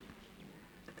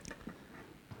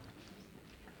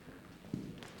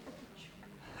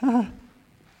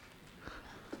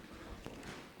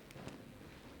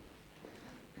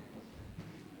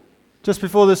Just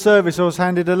before the service, I was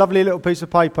handed a lovely little piece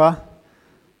of paper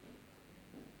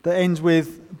that ends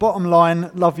with, bottom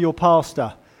line, love your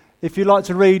pastor. If you'd like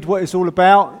to read what it's all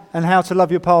about and how to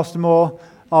love your pastor more,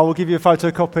 I will give you a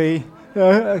photocopy.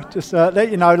 Just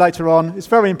let you know later on. It's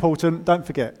very important. Don't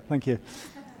forget. Thank you.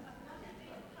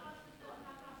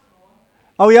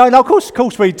 Oh, yeah, no, of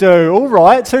course we do. All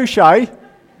right, touche.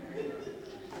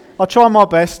 I'll try my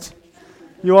best.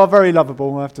 You are very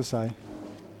lovable, I have to say.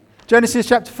 Genesis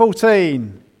chapter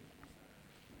 14.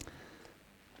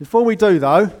 Before we do,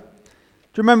 though, do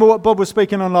you remember what Bob was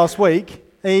speaking on last week?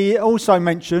 He also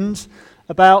mentioned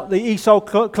about the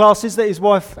ESOL classes that his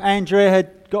wife Andrea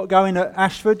had got going at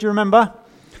Ashford. Do you remember?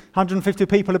 150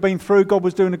 people have been through. God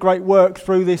was doing a great work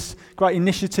through this great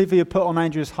initiative he had put on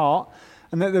Andrea's heart.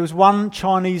 And that there was one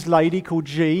Chinese lady called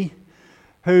Ji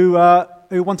who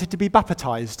wanted to be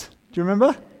baptized. Do you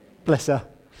remember? Bless her.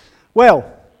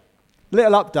 Well,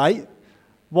 little update.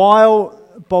 While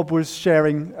Bob was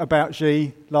sharing about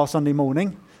Ji last Sunday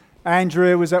morning,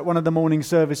 Andrea was at one of the morning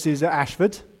services at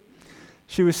Ashford.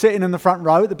 She was sitting in the front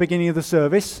row at the beginning of the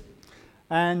service,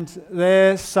 and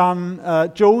their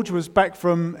son George was back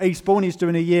from Eastbourne. He's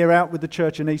doing a year out with the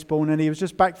church in Eastbourne, and he was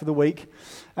just back for the week.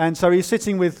 And so he's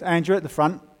sitting with Andrea at the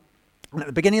front, and at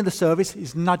the beginning of the service,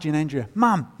 he's nudging Andrea.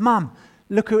 Mum,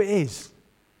 look who it is.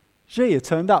 Ji had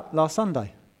turned up last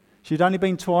Sunday. She'd only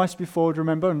been twice before, do you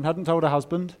remember, and hadn't told her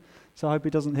husband, so I hope he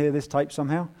doesn't hear this tape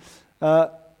somehow.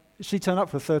 She turned up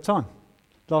for the third time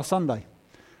last Sunday.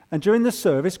 And during the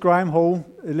service, Graham Hall,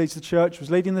 who leads the church,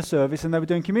 was leading the service, and they were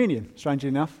doing communion, strangely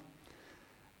enough.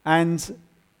 And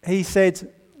he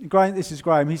said, this is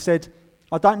Graham, he said,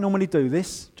 I don't normally do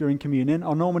this during communion.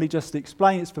 I normally just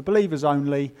explain it's for believers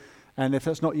only, and if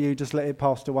that's not you, just let it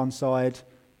pass to one side.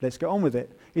 Let's get on with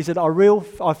it. He said,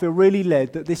 I feel really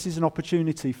led that this is an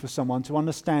opportunity for someone to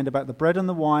understand about the bread and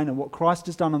the wine and what Christ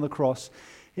has done on the cross.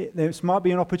 This might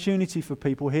be an opportunity for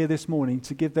people here this morning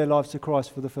to give their lives to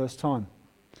Christ for the first time.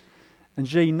 And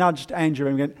Ji nudged Andrea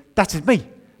and went, that is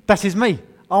me.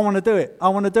 I want to do it.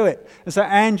 And so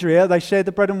Andrea, they shared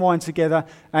the bread and wine together.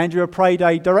 Andrea prayed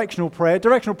a directional prayer.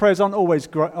 Directional prayers aren't always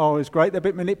great. They're a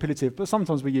bit manipulative, but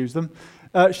sometimes we use them.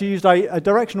 She used a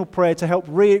directional prayer to help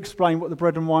re-explain what the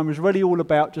bread and wine was really all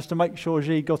about, just to make sure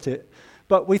Ji got it.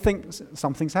 But we think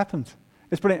something's happened.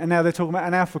 It's brilliant. And now they're talking about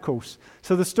an Alpha course.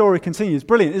 So the story continues.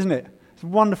 Brilliant, isn't it? It's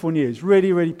wonderful news.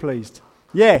 Really, really pleased.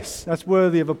 Yes, that's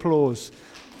worthy of applause.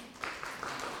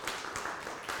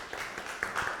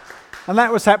 And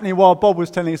that was happening while Bob was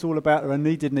telling us all about her, and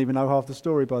he didn't even know half the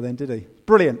story by then, did he?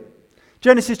 Brilliant.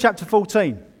 Genesis chapter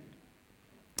 14.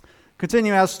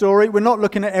 Continue our story. We're not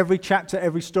looking at every chapter,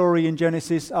 every story in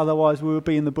Genesis, otherwise we would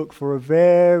be in the book for a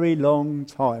very long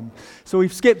time. So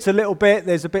we've skipped a little bit.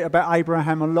 There's a bit about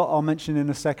Abraham, a lot I'll mention in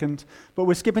a second. But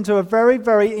we're skipping to a very,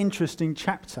 very interesting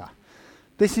chapter.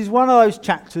 This is one of those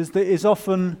chapters that is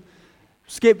often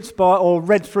skipped by or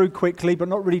read through quickly, but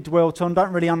not really dwelt on,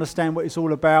 don't really understand what it's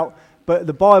all about. But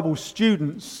the Bible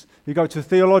students who go to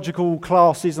theological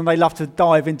classes and they love to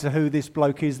dive into who this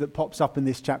bloke is that pops up in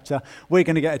this chapter, we're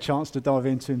going to get a chance to dive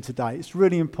into him today. It's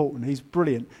really important. He's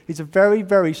brilliant. He's a very,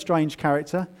 very strange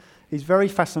character. He's very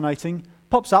fascinating.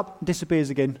 Pops up, disappears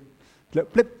again.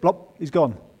 Look, blip, blop, he's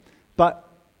gone. But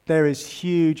there is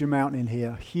huge amount in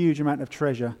here, huge amount of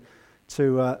treasure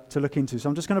to look into. So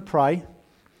I'm just going to pray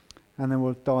and then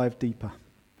we'll dive deeper.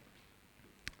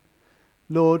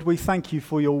 Lord, we thank you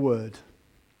for your word.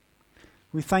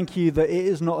 We thank you that it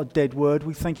is not a dead word.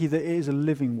 We thank you that it is a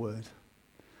living word,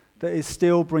 that it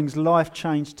still brings life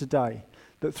change today,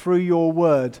 that through your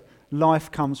word,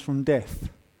 life comes from death.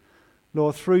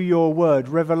 Lord, through your word,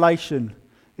 revelation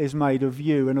is made of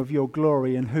you and of your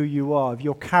glory and who you are, of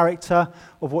your character,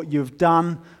 of what you've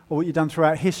done, or what you've done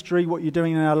throughout history, what you're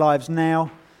doing in our lives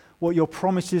now, what your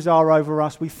promises are over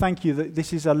us. We thank you that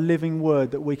this is a living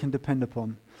word that we can depend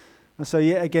upon. And so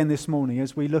yet again this morning,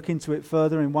 as we look into it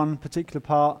further in one particular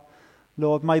part,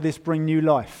 Lord, may this bring new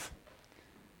life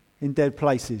in dead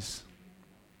places,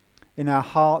 in our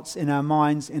hearts, in our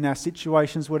minds, in our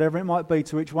situations, whatever it might be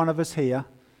to each one of us here.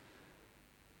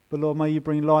 But Lord, may you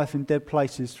bring life in dead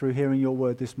places through hearing your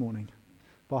word this morning.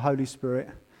 By Holy Spirit,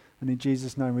 and in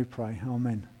Jesus' name we pray.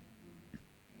 Amen.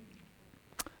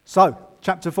 So,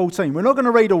 chapter 14. We're not going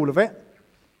to read all of it.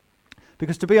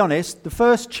 Because to be honest, the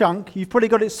first chunk, you've probably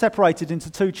got it separated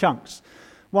into two chunks.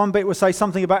 One bit will say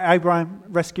something about Abraham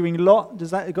rescuing Lot.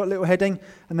 Does that got a little heading?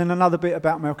 And then another bit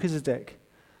about Melchizedek.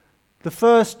 The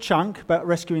first chunk about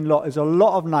rescuing Lot is a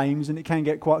lot of names and it can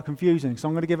get quite confusing. So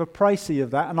I'm going to give a précis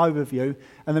of that, an overview,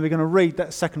 and then we're going to read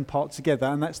that second part together,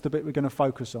 and that's the bit we're going to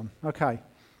focus on. Okay.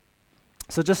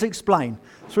 So just explain.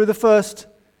 Through the first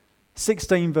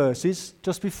 16 verses,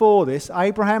 just before this,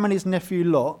 Abraham and his nephew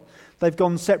Lot, they've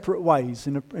gone separate ways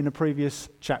in a previous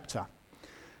chapter.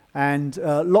 And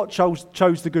Lot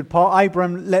chose the good part.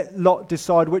 Abraham let Lot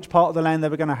decide which part of the land they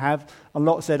were going to have. And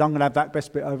Lot said, I'm going to have that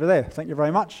best bit over there. Thank you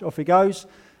very much. Off he goes.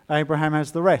 Abraham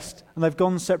has the rest. And they've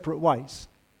gone separate ways.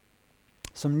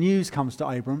 Some news comes to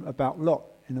Abraham about Lot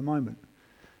in a moment.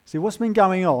 See, what's been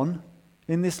going on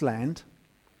in this land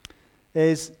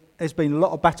is there's been a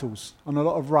lot of battles and a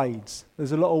lot of raids.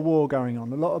 There's a lot of war going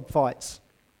on, a lot of fights.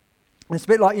 It's a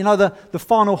bit like, the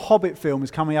final Hobbit film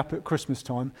is coming up at Christmas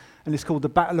time, and it's called The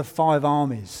Battle of Five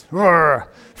Armies. Roar!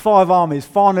 5 armies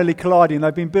finally colliding.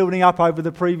 They've been building up over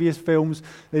the previous films.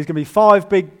 There's going to be 5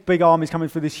 big armies coming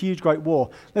through this huge, great war.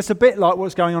 That's a bit like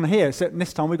what's going on here, except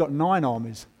this time we've got 9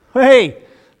 armies. Hey!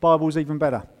 Bible's even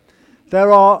better.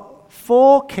 There are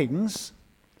 4 kings,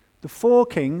 the 4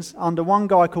 kings under one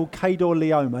guy called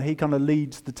Kedorlaomer. He kind of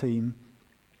leads the team.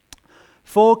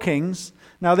 4 kings.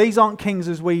 Now, these aren't kings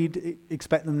as we'd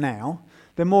expect them now.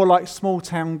 They're more like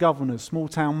small-town governors,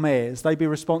 small-town mayors. They'd be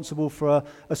responsible for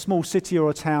a small city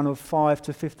or a town of 5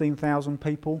 to 15,000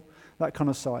 people, that kind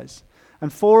of size.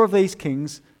 And 4 of these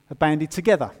kings are banded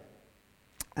together.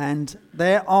 And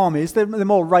their armies, they're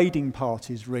more raiding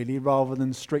parties, really, rather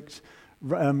than strict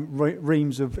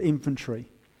reams of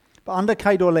infantry. But under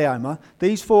Kedorlaomer,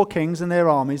 these 4 kings and their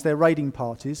armies, their raiding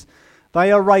parties,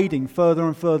 they are raiding further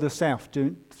and further south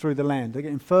through the land. They're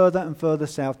getting further and further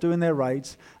south, doing their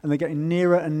raids, and they're getting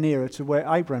nearer and nearer to where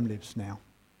Abraham lives now.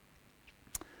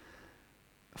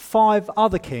 5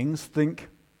 other kings think,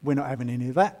 we're not having any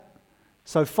of that.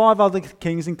 So 5 other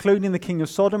kings, including the king of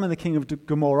Sodom and the king of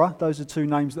Gomorrah, those are 2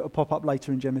 names that will pop up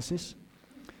later in Genesis.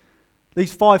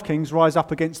 These 5 kings rise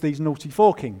up against these naughty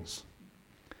 4 kings.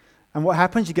 And what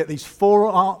happens? You get these 4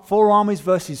 armies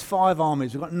versus 5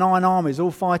 armies. We've got 9 armies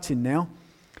all fighting now.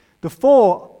 The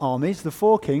 4 armies, the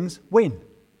 4 kings, win.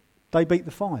 They beat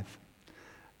the 5.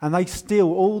 And they steal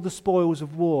all the spoils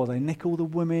of war. They nick all the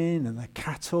women and the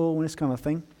cattle and this kind of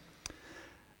thing.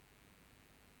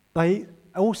 They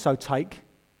also take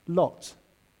Lot,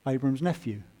 Abram's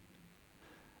nephew.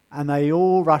 And they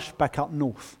all rush back up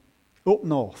north. Up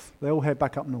north. They all head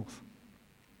back up north.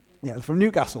 Yeah, from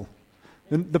Newcastle.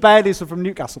 The baddies are from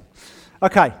Newcastle.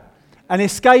 Okay, an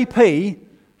escapee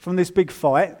from this big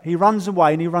fight, he runs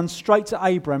away and he runs straight to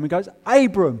Abram and goes,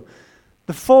 Abram,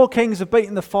 the 4 kings have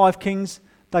beaten the 5 kings.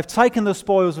 They've taken the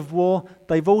spoils of war.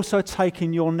 They've also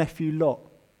taken your nephew Lot.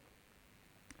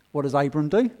 What does Abram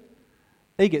do?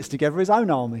 He gets together his own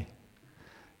army.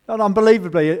 And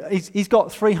unbelievably, he's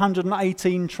got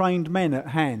 318 trained men at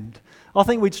hand. I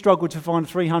think we'd struggle to find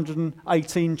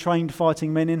 318 trained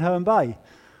fighting men in Herne Bay.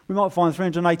 We might find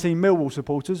 318 Millwall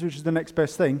supporters, which is the next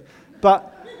best thing,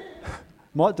 but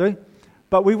might do.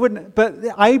 But we wouldn't. But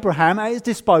Abraham, at his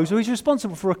disposal, he's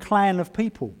responsible for a clan of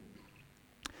people,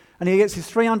 and he gets his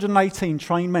 318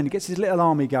 trained men. He gets his little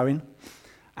army going,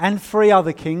 and 3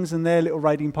 other kings and their little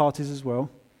raiding parties as well,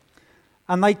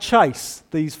 and they chase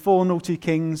these 4 naughty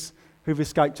kings who've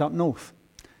escaped up north.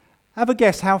 Have a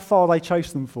guess how far they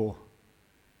chase them for.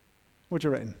 What do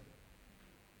you reckon?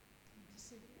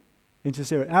 Into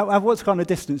Syria. What kind of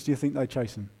distance do you think they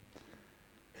chase them?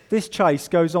 This chase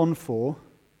goes on for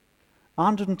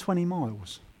 120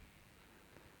 miles.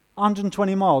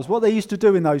 120 miles. What they used to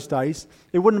do in those days,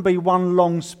 it wouldn't be one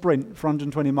long sprint for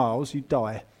 120 miles, you'd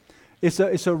die. It's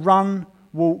a run,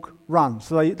 walk, run.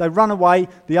 So they run away,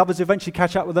 the others eventually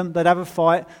catch up with them, they'd have a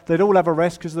fight, they'd all have a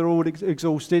rest because they're all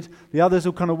exhausted, the others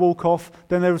will kind of walk off,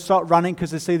 then they'll start running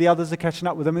because they see the others are catching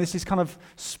up with them, and this is kind of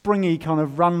springy kind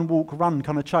of run, walk, run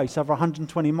kind of chase over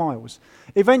 120 miles.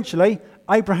 Eventually,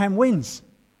 Abraham wins.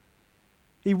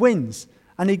 He wins,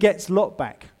 and he gets Lot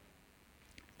back.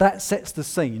 That sets the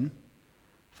scene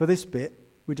for this bit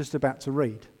we're just about to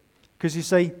read. Because you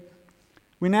see,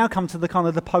 we now come to the kind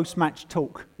of the post-match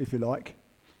talk, if you like.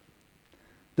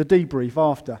 The debrief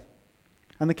after.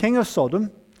 And the king of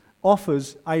Sodom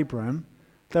offers Abraham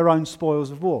their own spoils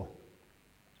of war.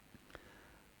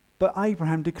 But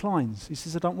Abraham declines. He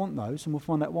says, I don't want those, and we'll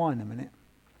find out why in a minute.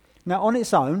 Now, on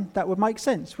its own, that would make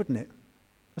sense, wouldn't it?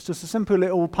 It's just a simple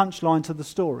little punchline to the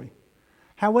story.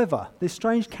 However, this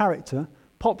strange character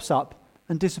pops up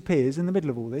and disappears in the middle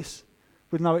of all this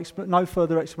with no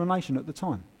further explanation at the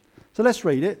time. So let's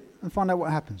read it and find out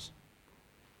what happens.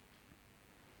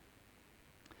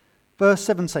 Verse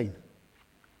 17.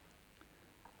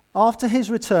 After his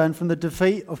return from the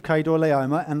defeat of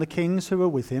Kedorlaomer and the kings who were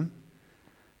with him,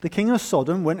 the king of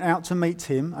Sodom went out to meet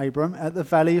him, Abram, at the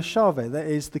valley of Shaveh, that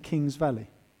is the king's valley.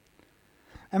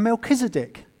 And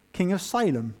Melchizedek, king of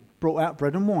Salem, brought out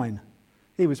bread and wine.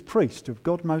 He was priest of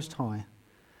God Most High.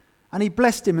 And he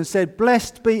blessed him and said,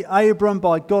 "Blessed be Abram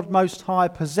by God Most High,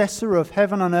 possessor of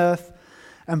heaven and earth,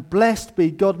 and blessed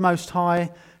be God Most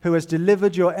High, who has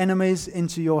delivered your enemies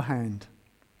into your hand."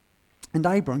 And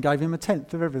Abram gave him a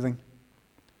tenth of everything.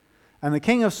 And the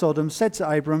king of Sodom said to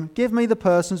Abram, "Give me the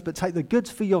persons, but take the goods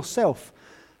for yourself."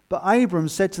 But Abram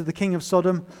said to the king of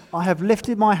Sodom, "I have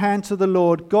lifted my hand to the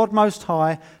Lord, God Most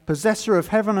High, possessor of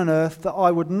heaven and earth, that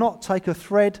I would not take a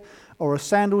thread or a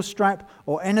sandal strap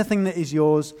or anything that is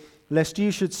yours, lest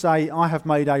you should say, 'I have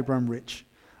made Abram rich.'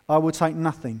 I will take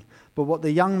nothing but what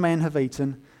the young men have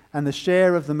eaten, and the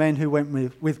share of the men who went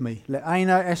with me. Let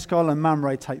Aner, Eshcol, and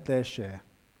Mamre take their share."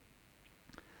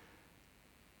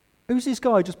 Who's this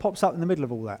guy who just pops up in the middle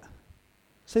of all that?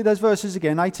 See those verses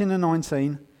again, 18 and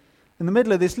 19. In the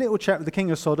middle of this little chat with the king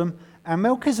of Sodom, and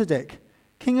Melchizedek,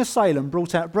 king of Salem,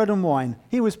 brought out bread and wine.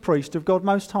 He was priest of God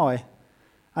Most High.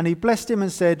 And he blessed him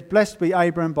and said, "Blessed be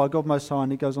Abram by God Most High."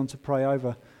 And he goes on to pray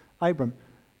over Abram.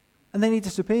 And then he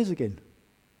disappears again.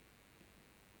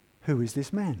 Who is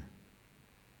this man?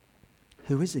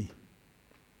 Who is he?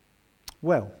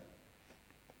 Well,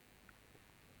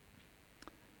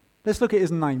 let's look at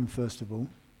his name first of all.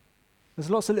 There's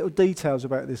lots of little details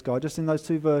about this guy just in those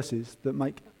two verses that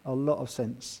make a lot of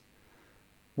sense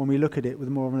when we look at it with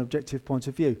more of an objective point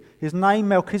of view. His name,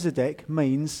 Melchizedek,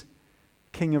 means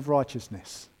King of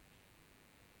Righteousness.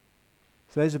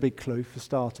 So there's a big clue for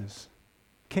starters.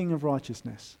 King of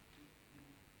Righteousness.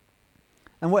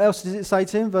 And what else does it say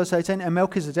to him? Verse 18, and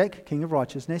Melchizedek, King of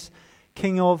Righteousness,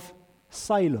 King of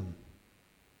Salem.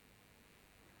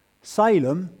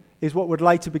 Salem is what would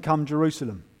later become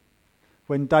Jerusalem.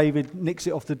 When David nicks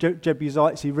it off the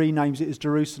Jebusites, he renames it as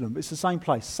Jerusalem. It's the same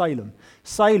place, Salem.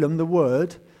 Salem, the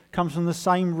word, comes from the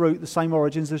same root, the same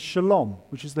origins as shalom,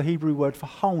 which is the Hebrew word for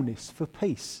wholeness, for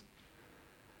peace.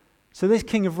 So this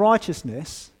King of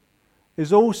Righteousness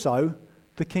is also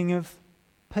the King of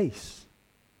Peace.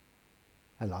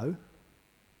 Hello?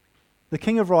 The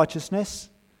King of Righteousness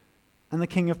and the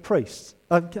King of Priests,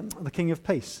 the King of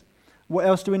Peace. What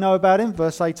else do we know about him?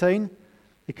 Verse 18,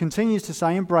 it continues to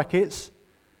say in brackets,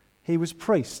 he was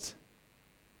priest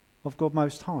of God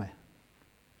Most High.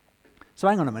 So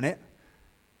hang on a minute.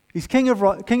 He's King of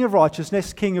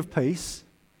Righteousness, King of Peace,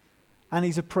 and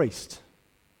he's a priest.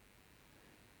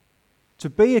 To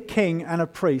be a king and a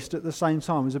priest at the same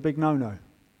time is a big no-no.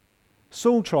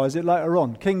 Saul tries it later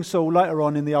on. King Saul, later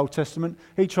on in the Old Testament,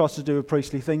 he tries to do a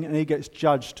priestly thing and he gets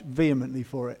judged vehemently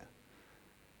for it.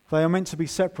 They are meant to be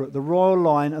separate. The royal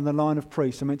line and the line of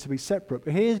priests are meant to be separate.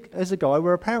 But here's a guy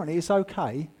where apparently it's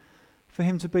okay for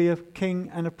him to be a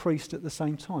king and a priest at the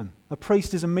same time. A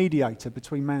priest is a mediator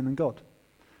between man and God.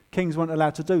 Kings weren't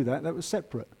allowed to do that. That was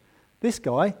separate. This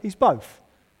guy, he's both.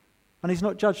 And he's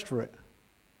not judged for it.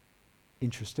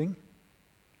 Interesting.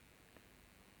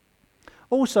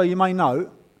 Also, you may note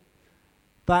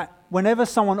that whenever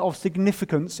someone of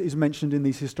significance is mentioned in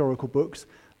these historical books,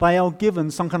 they are given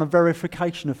some kind of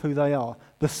verification of who they are.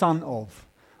 The son of,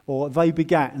 or they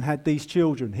begat and had these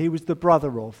children. He was the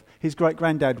brother of, his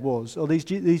great-granddad was, or these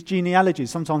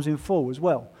genealogies, sometimes in full as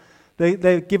well.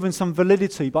 They're given some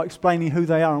validity by explaining who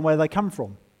they are and where they come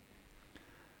from.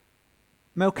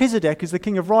 Melchizedek is the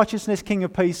King of Righteousness, King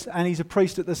of Peace, and he's a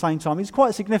priest at the same time. He's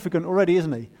quite significant already,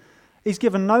 isn't he? He's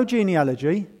given no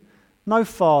genealogy, no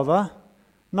father,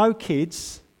 no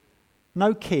kids,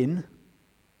 no kin.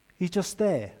 He's just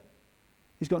there.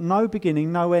 He's got no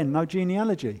beginning, no end, no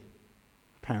genealogy,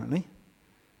 apparently.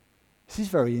 This is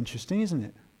very interesting, isn't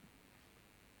it?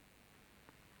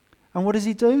 And what does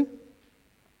he do?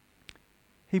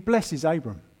 He blesses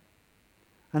Abram.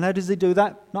 And how does he do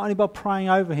that? Not only by praying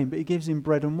over him, but he gives him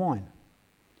bread and wine.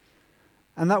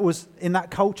 And that was, in that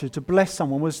culture, to bless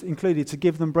someone was included to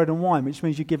give them bread and wine, which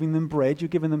means you're giving them bread, you're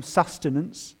giving them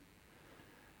sustenance,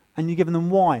 and you're giving them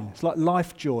wine. It's like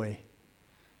life joy.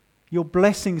 You're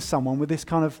blessing someone with this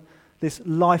kind of, this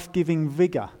life-giving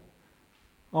vigor.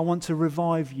 I want to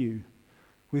revive you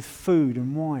with food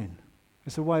and wine.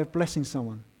 It's a way of blessing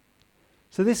someone.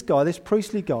 So this guy, this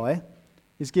priestly guy,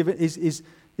 is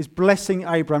blessing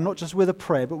Abraham, not just with a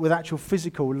prayer, but with actual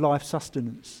physical life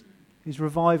sustenance. He's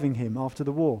reviving him after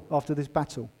the war, after this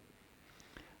battle.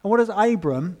 And what does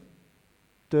Abram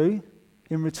do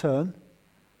in return?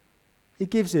 He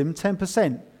gives him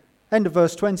 10%. End of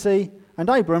verse 20, and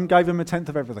Abram gave him a tenth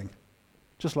of everything.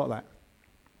 Just like that.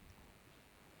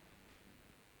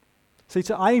 See,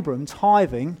 to Abram,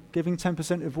 tithing, giving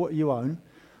 10% of what you own,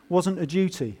 wasn't a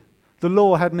duty. The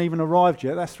law hadn't even arrived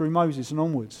yet. That's through Moses and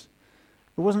onwards.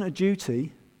 It wasn't a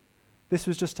duty. This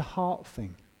was just a heart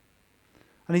thing.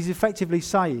 And he's effectively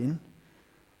saying,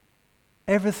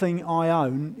 everything I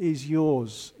own is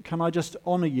yours. Can I just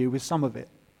honour you with some of it?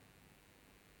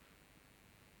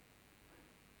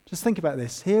 Just think about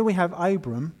this. Here we have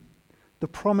Abram, the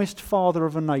promised father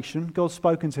of a nation. God's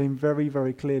spoken to him very,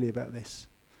 very clearly about this.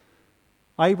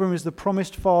 Abram is the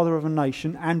promised father of a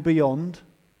nation and beyond,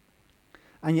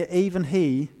 and yet even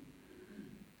he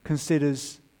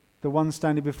considers the one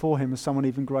standing before him as someone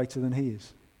even greater than he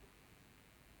is.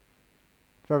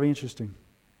 Very interesting.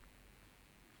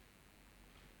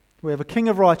 We have a king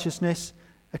of righteousness,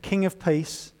 a king of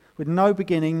peace, with no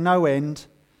beginning, no end.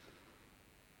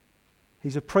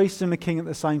 He's a priest and a king at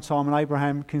the same time, and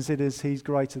Abraham considers he's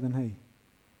greater than he.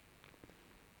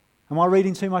 Am I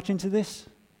reading too much into this?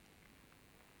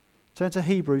 Turn to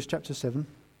Hebrews chapter 7.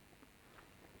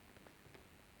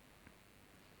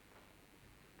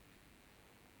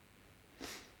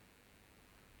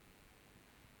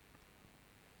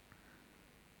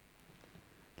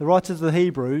 The writer of the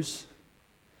Hebrews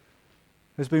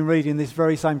has been reading this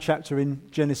very same chapter in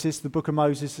Genesis, the book of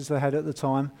Moses as they had at the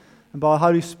time, and by the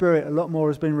Holy Spirit a lot more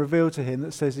has been revealed to him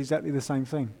that says exactly the same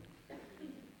thing.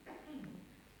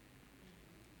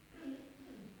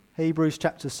 Hebrews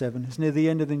chapter 7, it's near the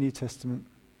end of the New Testament.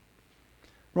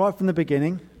 Right from the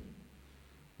beginning,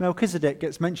 Melchizedek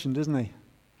gets mentioned, doesn't he?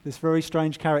 This very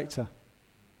strange character.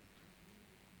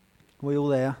 Are we all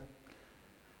there?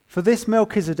 For this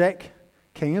Melchizedek,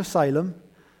 king of Salem,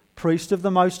 priest of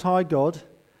the Most High God,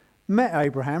 met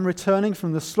Abraham returning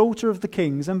from the slaughter of the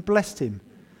kings and blessed him.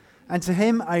 And to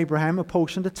him Abraham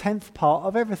apportioned a 10th part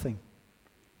of everything.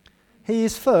 He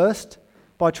is first,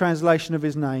 by translation of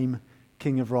his name,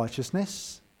 King of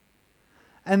Righteousness.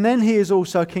 And then he is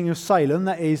also King of Salem,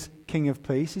 that is, King of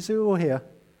Peace. Is it all here?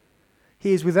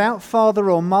 He is without father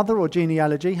or mother or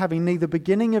genealogy, having neither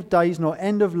beginning of days nor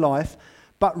end of life,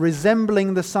 but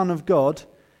resembling the Son of God,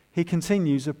 he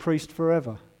continues a priest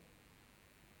forever.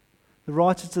 The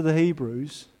writer to the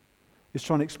Hebrews is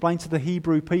trying to explain to the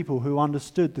Hebrew people who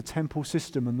understood the temple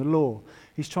system and the law.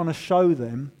 He's trying to show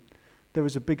them there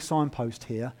was a big signpost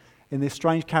here in this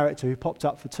strange character who popped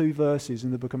up for 2 verses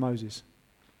in the book of Moses.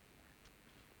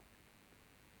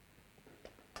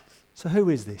 So who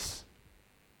is this?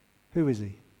 Who is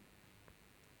he?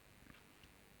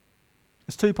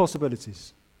 There's 2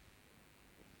 possibilities.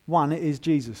 One, it is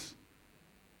Jesus.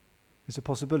 It's a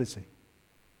possibility.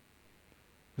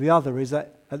 The other is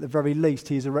that, at the very least,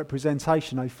 he is a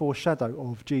representation, a foreshadow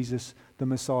of Jesus, the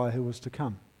Messiah who was to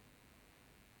come.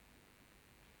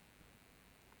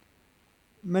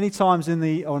 Many times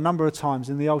or a number of times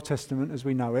in the Old Testament, as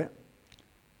we know it,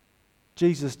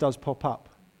 Jesus does pop up.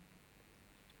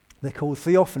 They're called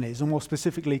theophanies, or more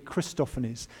specifically,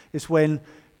 Christophanies. It's when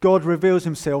God reveals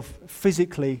himself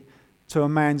physically to a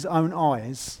man's own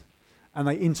eyes, and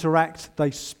they interact,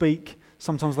 they speak,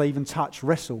 sometimes they even touch,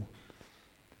 wrestle.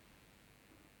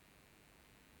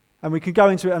 And we can go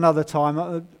into it another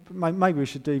time. Maybe we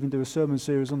should even do a sermon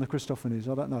series on the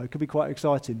Christophanies. I don't know. It could be quite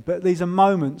exciting. But these are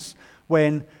moments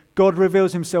when God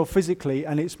reveals himself physically,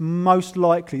 and it's most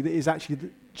likely that it's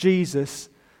actually Jesus,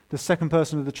 the second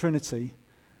person of the Trinity,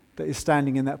 that is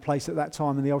standing in that place at that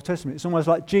time in the Old Testament. It's almost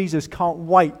like Jesus can't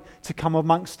wait to come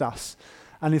amongst us.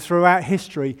 And throughout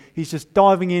history, he's just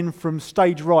diving in from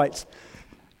stage right.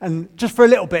 And just for a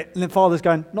little bit, and the Father's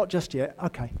going, not just yet,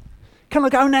 okay. Can I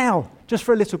go now? Just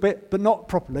for a little bit, but not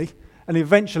properly. And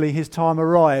eventually his time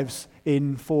arrives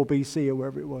in 4 BC or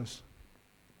wherever it was.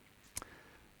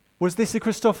 Was this a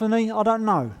Christophany? I don't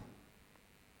know.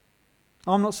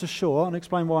 I'm not so sure. I'll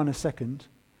explain why in a second.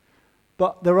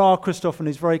 But there are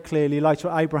Christophanies very clearly.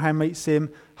 Later Abraham meets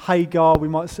him. Hagar, we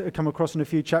might come across in a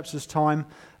few chapters' time.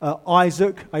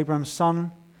 Isaac, Abraham's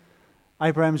son.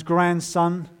 Abraham's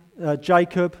grandson,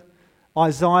 Jacob.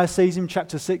 Isaiah sees him.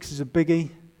 Chapter 6 is a biggie.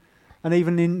 And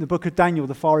even in the book of Daniel,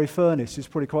 the fiery furnace is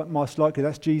probably quite most likely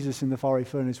that's Jesus in the fiery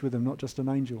furnace with him, not just an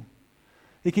angel.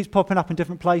 He keeps popping up in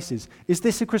different places. Is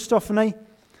this a Christophany?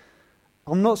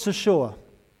 I'm not so sure.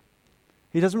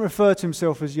 He doesn't refer to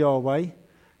himself as Yahweh.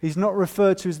 He's not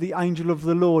referred to as the angel of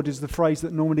the Lord, is the phrase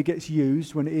that normally gets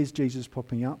used when it is Jesus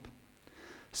popping up.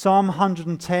 Psalm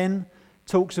 110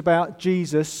 talks about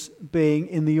Jesus being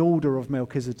in the order of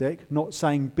Melchizedek, not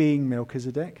saying being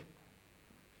Melchizedek.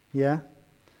 Yeah?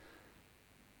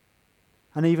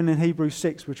 And even in Hebrews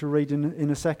 6, which we'll read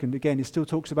in a second, again, it still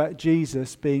talks about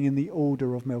Jesus being in the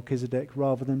order of Melchizedek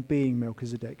rather than being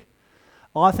Melchizedek.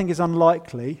 I think it's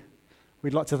unlikely.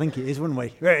 We'd like to think it is, wouldn't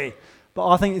we? Hey! But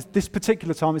I think this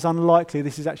particular time it's unlikely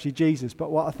this is actually Jesus.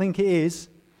 But what I think it is,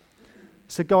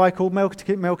 It's a guy called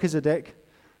Melchizedek,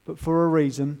 but for a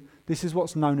reason. This is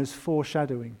what's known as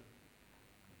foreshadowing.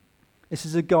 This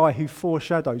is a guy who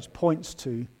foreshadows, points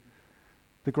to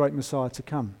the great Messiah to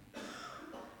come.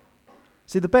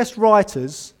 See, the best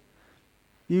writers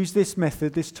use this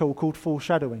method, this tool called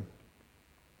foreshadowing.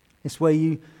 It's where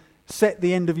you set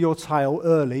the end of your tale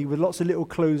early with lots of little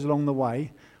clues along the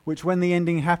way, which when the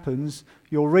ending happens,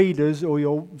 your readers or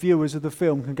your viewers of the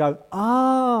film can go,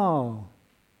 oh,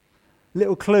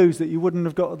 little clues that you wouldn't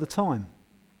have got at the time.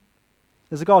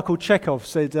 There's a guy called Chekhov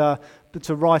said to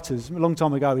writers a long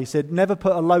time ago, he said, never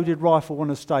put a loaded rifle on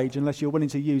a stage unless you're willing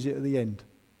to use it at the end.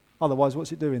 Otherwise,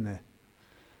 what's it doing there?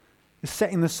 It's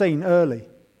setting the scene early.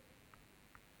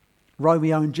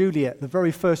 Romeo and Juliet, the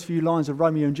very first few lines of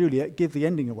Romeo and Juliet give the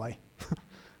ending away.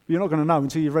 You're not going to know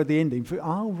until you've read the ending.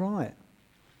 Oh, right.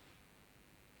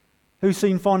 Who's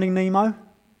seen Finding Nemo?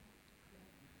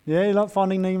 Yeah, you like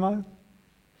Finding Nemo?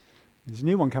 There's a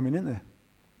new one coming, isn't there?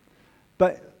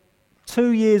 But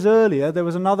 2 years earlier, there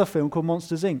was another film called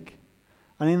Monsters, Inc.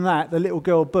 And in that, the little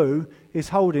girl Boo is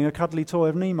holding a cuddly toy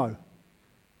of Nemo.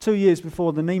 2 years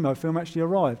before the Nemo film actually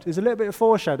arrived. There's a little bit of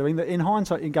foreshadowing that in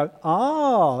hindsight you can go,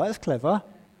 oh, that's clever.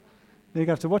 You're going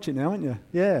to have to watch it now, aren't you?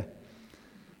 Yeah.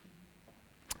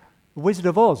 The Wizard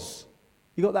of Oz.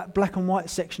 You got that black and white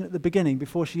section at the beginning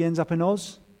before she ends up in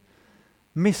Oz.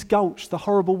 Miss Gulch, the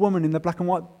horrible woman in the black and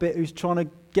white bit who's trying to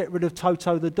get rid of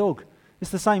Toto the dog. It's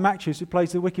the same actress who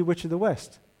plays the Wicked Witch of the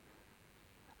West.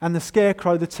 And the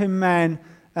Scarecrow, the Tin Man,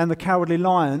 and the Cowardly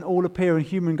Lion all appear in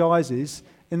human guises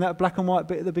in that black and white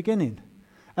bit at the beginning.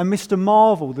 And Mr.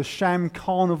 Marvel, the sham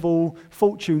carnival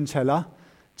fortune teller,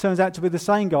 turns out to be the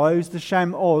same guy who's the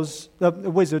sham Oz, the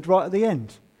wizard, right at the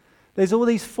end. There's all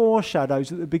these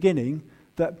foreshadows at the beginning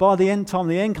that by the end time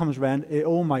the end comes around, it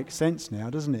all makes sense now,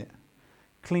 doesn't it?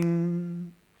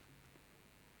 Cling.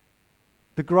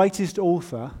 The greatest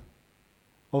author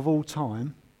of all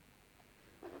time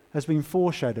has been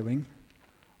foreshadowing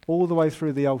all the way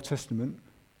through the Old Testament.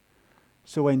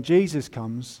 So when Jesus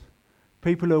comes,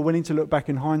 people who are willing to look back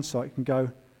in hindsight can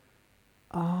go,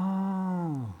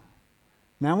 ah,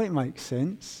 now it makes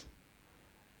sense.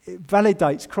 It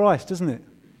validates Christ, doesn't it?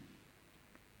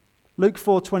 Luke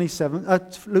 24,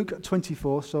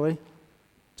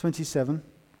 27.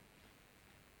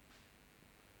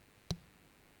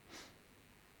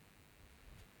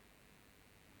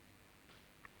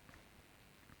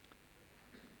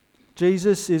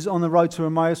 Jesus is on the road to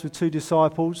Emmaus with 2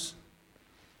 disciples.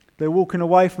 They're walking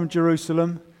away from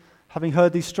Jerusalem, having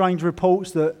heard these strange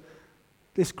reports that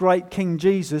this great King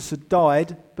Jesus had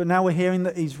died, but now we're hearing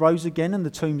that he's rose again and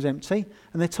the tomb's empty,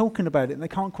 and they're talking about it and they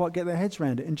can't quite get their heads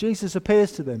around it. And Jesus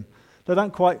appears to them. They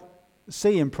don't quite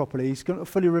see him properly. He's not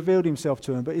fully revealed himself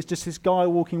to them, but it's just this guy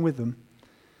walking with them.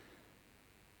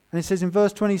 And it says in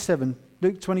verse 27,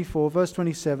 Luke 24, verse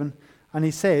 27, and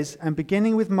he says, and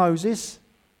beginning with Moses,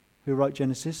 who wrote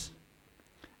Genesis,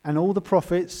 and all the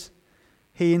prophets,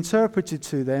 he interpreted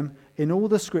to them in all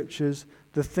the scriptures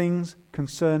the things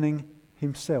concerning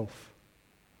himself.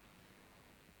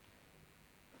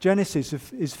 Genesis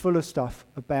is full of stuff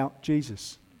about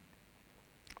Jesus.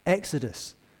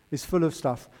 Exodus is full of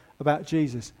stuff about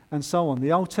Jesus, and so on.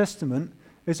 The Old Testament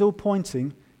is all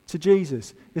pointing to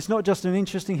Jesus. It's not just an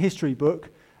interesting history book,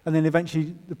 and then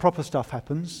eventually the proper stuff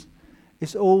happens.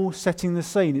 It's all setting the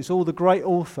scene. It's all the great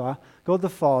author, God the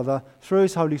Father, through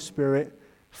his Holy Spirit,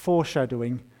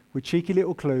 foreshadowing with cheeky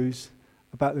little clues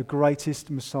about the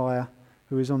greatest Messiah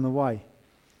who is on the way.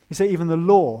 You see, even the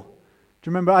law. Do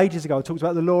you remember ages ago I talked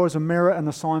about the law as a mirror and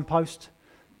a signpost?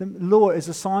 The law is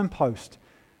a signpost.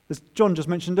 As John just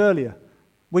mentioned earlier,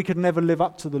 we could never live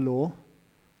up to the law.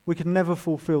 We could never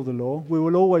fulfill the law. We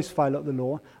will always fail at the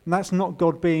law. And that's not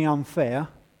God being unfair,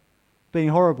 being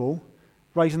horrible,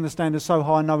 raising the standard so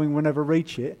high knowing we'll never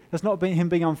reach it. That's not him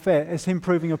being unfair. It's him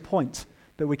proving a point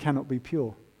that we cannot be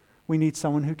pure. We need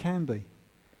someone who can be.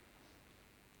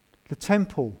 The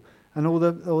temple and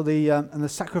the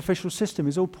sacrificial system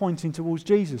is all pointing towards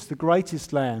Jesus, the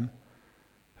greatest lamb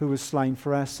who was slain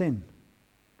for our sin.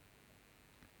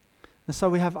 And so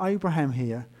we have Abraham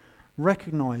here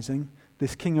recognizing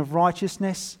this king of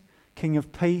righteousness, king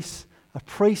of peace, a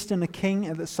priest and a king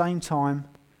at the same time.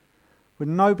 With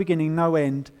no beginning, no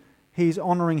end, he's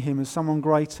honouring him as someone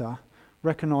greater,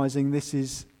 recognising this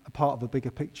is a part of a bigger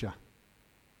picture.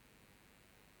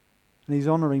 And he's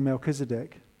honouring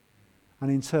Melchizedek,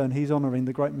 and in turn, he's honouring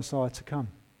the great Messiah to come.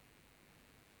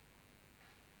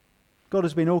 God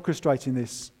has been orchestrating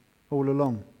this all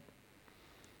along.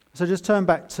 So just turn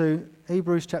back to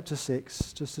Hebrews chapter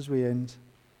 6, just as we end.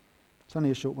 It's only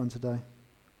a short one today.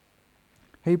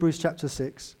 Hebrews chapter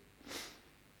 6.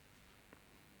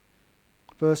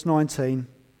 verse 19.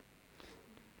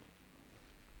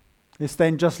 This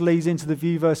then just leads into the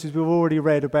few verses we've already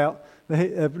read about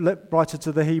the writer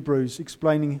to the Hebrews,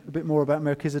 explaining a bit more about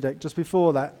Melchizedek. Just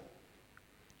before that,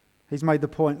 he's made the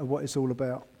point of what it's all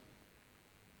about.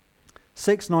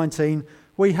 6:19,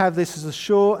 we have this as a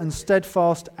sure and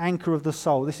steadfast anchor of the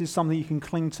soul. This is something you can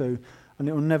cling to, and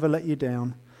it will never let you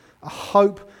down. A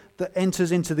hope that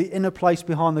enters into the inner place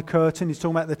behind the curtain. He's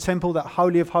talking about the temple, that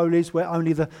Holy of Holies, where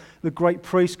only the great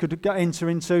priest could enter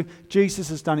into. Jesus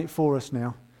has done it for us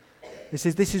now. It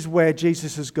says this is where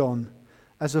Jesus has gone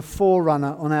as a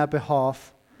forerunner on our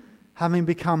behalf, having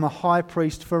become a high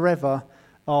priest forever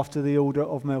after the order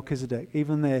of Melchizedek.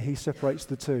 Even there, he separates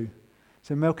the two.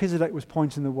 So Melchizedek was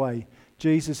pointing the way.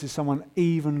 Jesus is someone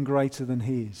even greater than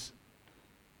he is.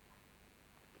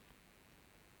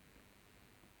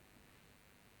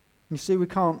 You see, we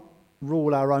can't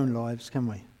rule our own lives, can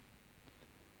we?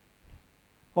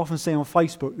 I often see on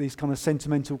Facebook these kind of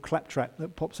sentimental claptrap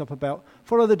that pops up about,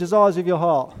 follow the desires of your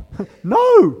heart.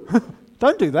 No!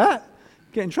 Don't do that.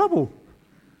 Get in trouble.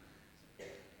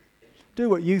 Do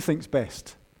what you think's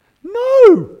best.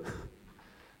 No!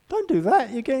 Don't do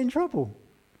that. You get in trouble.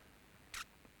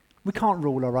 We can't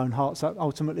rule our own hearts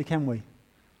ultimately, can we?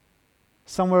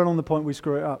 Somewhere along the point we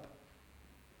screw it up.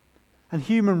 And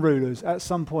human rulers at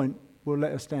some point will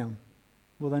let us down.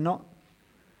 Will they not?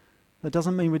 That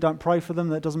doesn't mean we don't pray for them.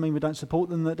 That doesn't mean we don't support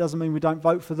them. That doesn't mean we don't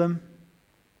vote for them.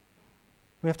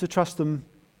 We have to trust them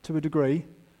to a degree.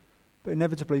 But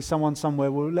inevitably someone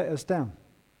somewhere will let us down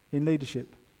in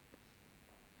leadership.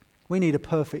 We need a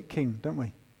perfect king, don't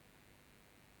we?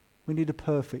 We need a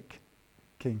perfect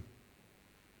king.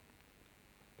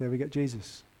 There we get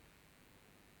Jesus.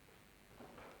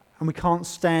 And we can't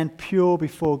stand pure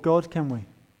before God, can we?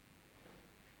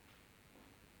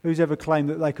 Who's ever claimed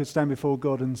that they could stand before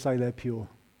God and say they're pure?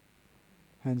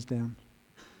 Hands down.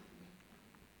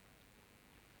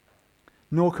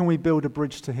 Nor can we build a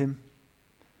bridge to him.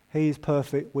 He is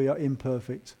perfect, we are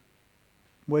imperfect.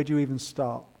 Where do you even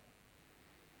start?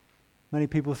 Many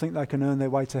people think they can earn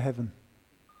their way to heaven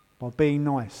by being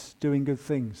nice, doing good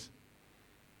things.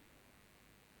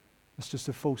 That's just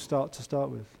a false start to start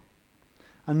with.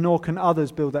 And nor can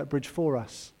others build that bridge for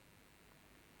us.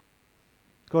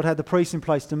 God had the priest in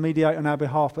place to mediate on our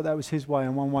behalf, but that was his way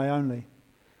and one way only.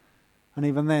 And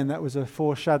even then, that was a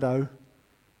foreshadow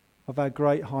of our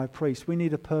great high priest. We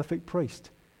need a perfect priest,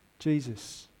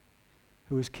 Jesus,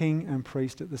 who is king and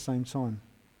priest at the same time.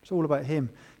 It's all about him.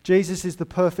 Jesus is the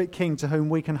perfect king to whom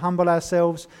we can humble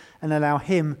ourselves and allow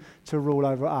him to rule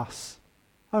over us.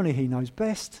 Only he knows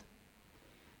best.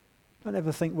 Don't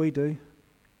ever think we do.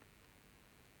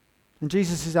 And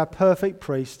Jesus is our perfect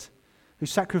priest who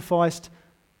sacrificed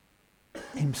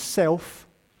himself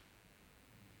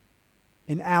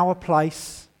in our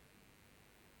place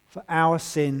for our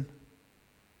sin,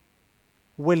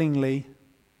 willingly,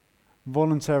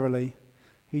 voluntarily.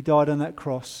 He died on that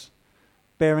cross,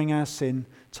 bearing our sin,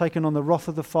 taking on the wrath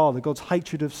of the Father, God's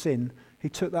hatred of sin. He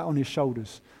took that on his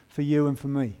shoulders for you and for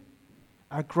me.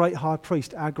 Our great high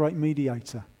priest, our great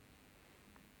mediator.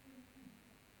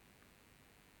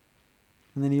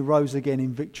 And then he rose again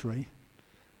in victory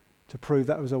to prove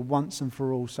that was a once and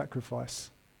for all sacrifice.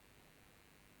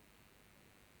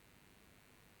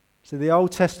 So the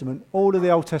Old Testament, all of the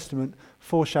Old Testament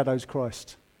foreshadows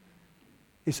Christ.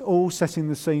 It's all setting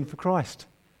the scene for Christ.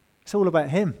 It's all about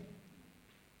him.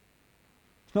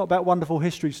 It's not about wonderful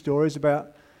history stories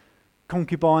about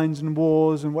concubines and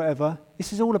wars and whatever.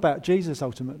 This is all about Jesus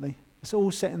ultimately. It's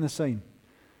all setting the scene.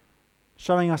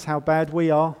 Showing us how bad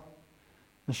we are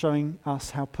and showing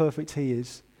us how perfect he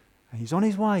is. And he's on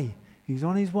his way. He's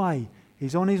on his way.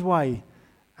 He's on his way.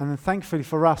 And then thankfully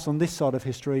for us on this side of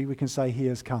history, we can say he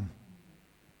has come.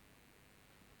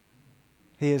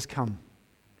 He has come.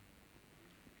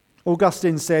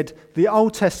 Augustine said, the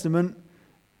Old Testament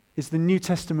is the New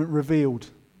Testament revealed.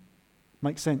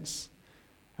 Makes sense.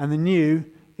 And the new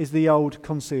is the old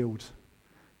concealed.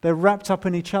 They're wrapped up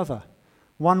in each other.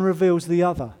 One reveals the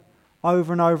other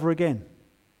over and over again.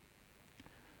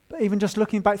 But even just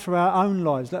looking back through our own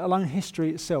lives, let alone history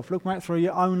itself, look back through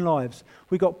your own lives.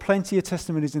 We've got plenty of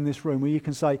testimonies in this room where you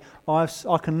can say, I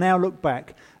can now look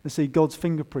back and see God's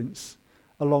fingerprints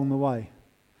along the way.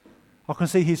 I can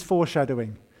see his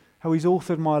foreshadowing, how he's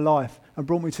authored my life and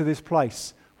brought me to this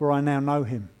place where I now know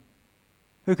him.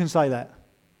 Who can say that?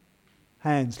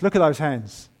 Hands. Look at those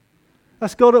hands.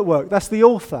 That's God at work. That's the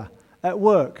author at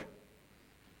work,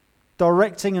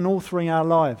 directing and authoring our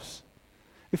lives.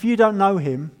 If you don't know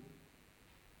him,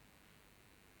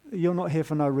 you're not here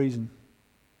for no reason.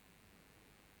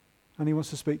 And he wants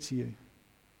to speak to you.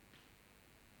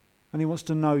 And he wants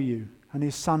to know you and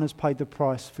his Son has paid the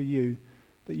price for you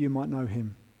that you might know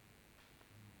him.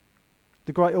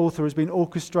 The great author has been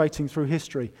orchestrating through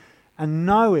history and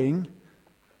knowing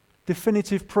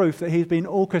definitive proof that he's been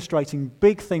orchestrating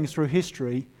big things through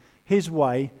history his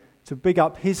way to big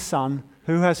up his Son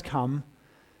who has come.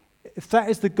 If that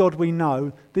is the God we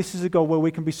know, this is a God where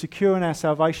we can be secure in our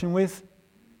salvation with.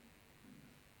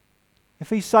 If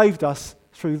he saved us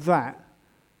through that,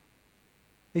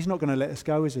 he's not going to let us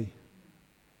go, is he?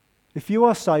 If you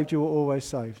are saved, you are always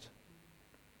saved.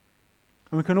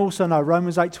 And we can also know,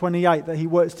 Romans 8:28, that he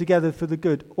works together for the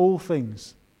good, all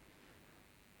things,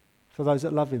 for those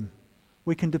that love him.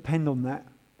 We can depend on that,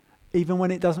 even when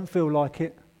it doesn't feel like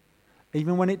it,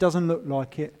 even when it doesn't look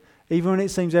like it, even when it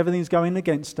seems everything's going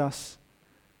against us.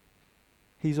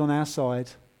 He's on our side.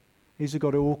 He's the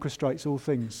God who orchestrates all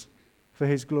things for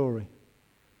his glory.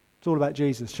 It's all about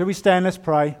Jesus. Shall we stand? Let's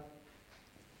pray.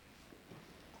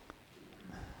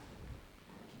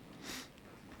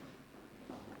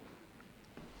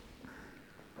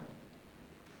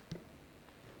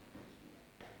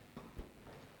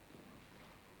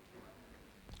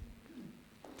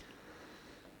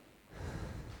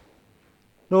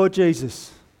 Lord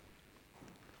Jesus,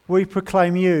 we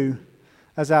proclaim you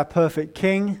as our perfect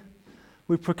King.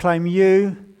 We proclaim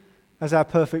you as our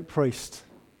perfect priest.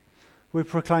 We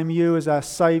proclaim you as our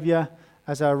Saviour,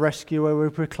 as our rescuer. We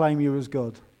proclaim you as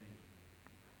God.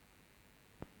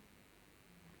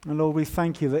 And Lord, we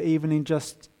thank you that even in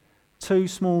just 2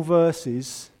 small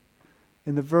verses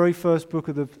in the very first book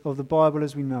of the Bible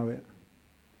as we know it,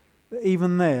 that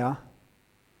even there,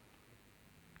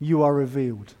 you are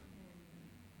revealed.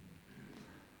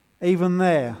 Even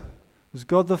there was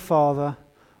God the Father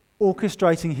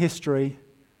orchestrating history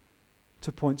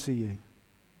to point to you.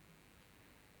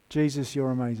 Jesus, you're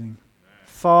amazing.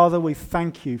 Father, we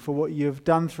thank you for what you have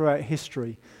done throughout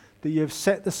history, that you have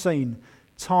set the scene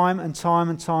time and time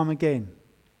and time again.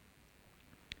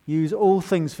 You use all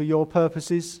things for your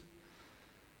purposes,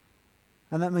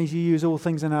 and that means you use all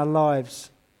things in our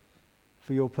lives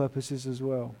for your purposes as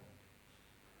well.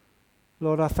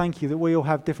 Lord, I thank you that we all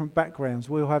have different backgrounds,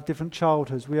 we all have different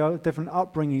childhoods, we all have different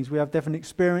upbringings, we have different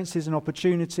experiences and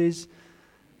opportunities,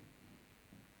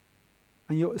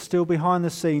 and you're still behind the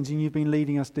scenes and you've been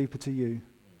leading us deeper to you.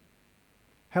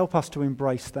 Help us to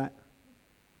embrace that.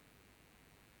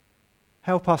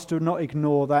 Help us to not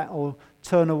ignore that or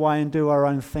turn away and do our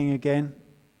own thing again,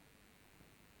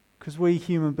 because we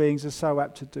human beings are so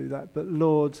apt to do that. But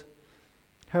Lord,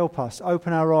 help us,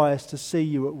 open our eyes to see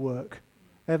you at work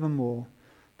evermore,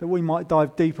 that we might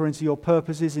dive deeper into your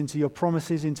purposes, into your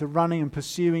promises, into running and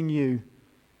pursuing you,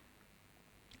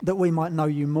 that we might know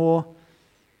you more,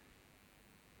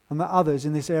 and that others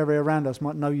in this area around us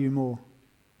might know you more.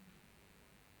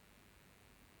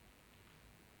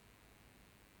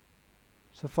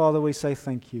 So Father, we say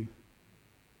thank you.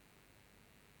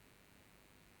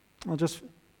 I just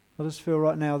feel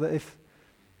right now that if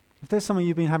there's something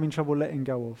you've been having trouble letting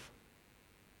go of,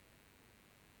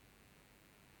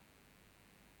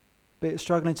 be it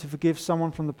struggling to forgive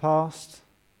someone from the past,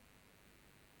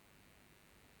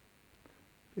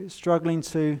 be it struggling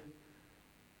to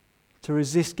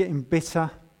resist getting bitter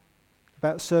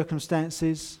about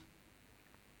circumstances,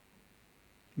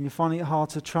 and you're finding it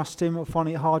hard to trust him or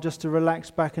finding it hard just to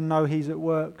relax back and know he's at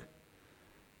work.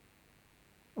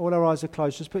 All our eyes are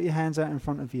closed. Just put your hands out in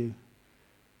front of you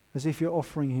as if you're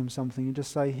offering him something and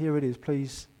just say, here it is,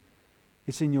 please,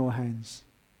 it's in your hands.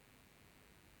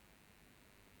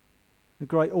 The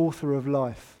great author of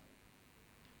life,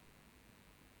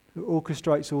 who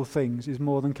orchestrates all things, is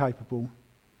more than capable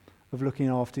of looking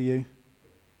after you.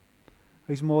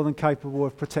 He's more than capable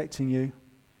of protecting you.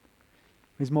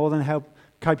 He's more than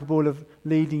capable of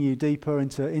leading you deeper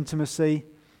into intimacy,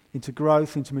 into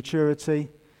growth, into maturity.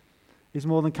 He's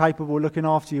more than capable of looking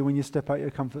after you when you step out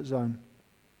your comfort zone.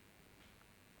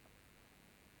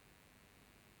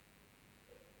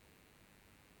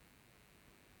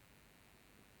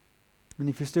 And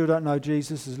if you still don't know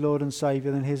Jesus as Lord and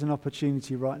Saviour, then here's an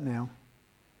opportunity right now.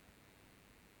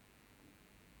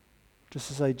 Just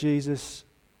to say, Jesus,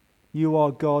 you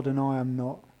are God and I am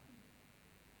not.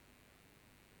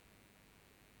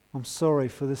 I'm sorry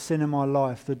for the sin in my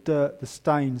life, the dirt, the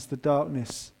stains, the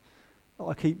darkness that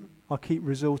I keep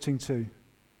resorting to.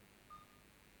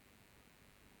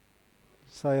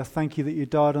 Say, I thank you that you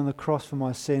died on the cross for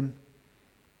my sin.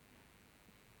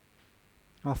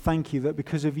 I thank you that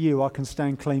because of you I can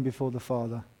stand clean before the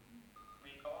Father.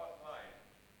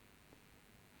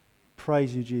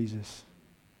 Praise you, Jesus.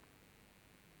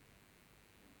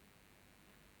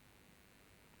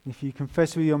 If you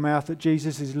confess with your mouth that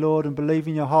Jesus is Lord and believe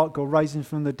in your heart God raised him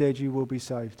from the dead, you will be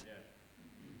saved.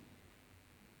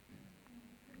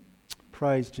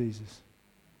 Praise Jesus.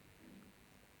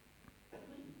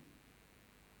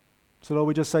 So Lord,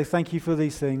 we just say thank you for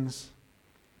these things.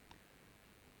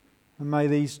 And may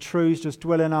these truths just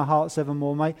dwell in our hearts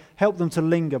evermore. May help them to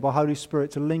linger by Holy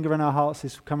Spirit, to linger in our hearts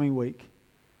this coming week,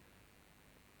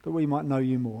 that we might know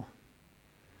you more.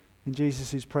 In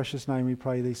Jesus' precious name we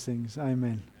pray these things.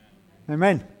 Amen.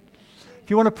 Amen.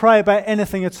 If you want to pray about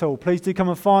anything at all, please do come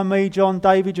and find me, John,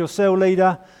 David, your cell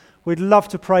leader. We'd love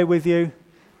to pray with you.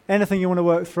 Anything you want to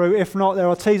work through. If not, there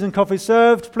are teas and coffee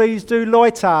served. Please do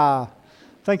loiter.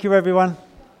 Thank you, everyone.